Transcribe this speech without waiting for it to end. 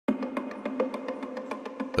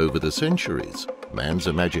Over the centuries, man's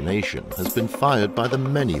imagination has been fired by the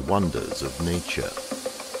many wonders of nature.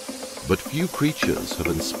 But few creatures have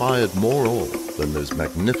inspired more awe than those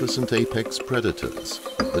magnificent apex predators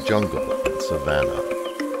of the jungle and savanna,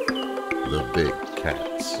 the big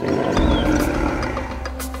cats.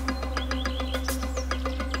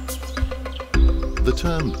 The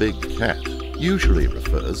term big cat usually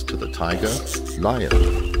refers to the tiger,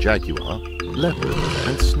 lion, jaguar, leopard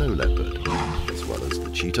and snow leopard, as well as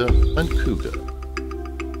the cheetah and cougar.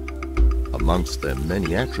 Amongst their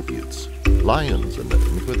many attributes, lions are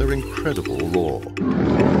known for their incredible roar.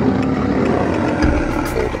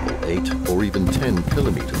 Audible 8 or even 10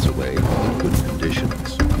 kilometers away in good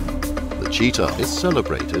conditions. The cheetah is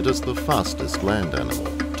celebrated as the fastest land animal,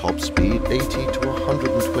 top speed 80 to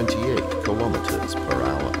 128 kilometers per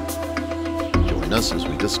hour. Join us as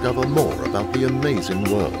we discover more about the amazing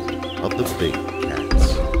world of the big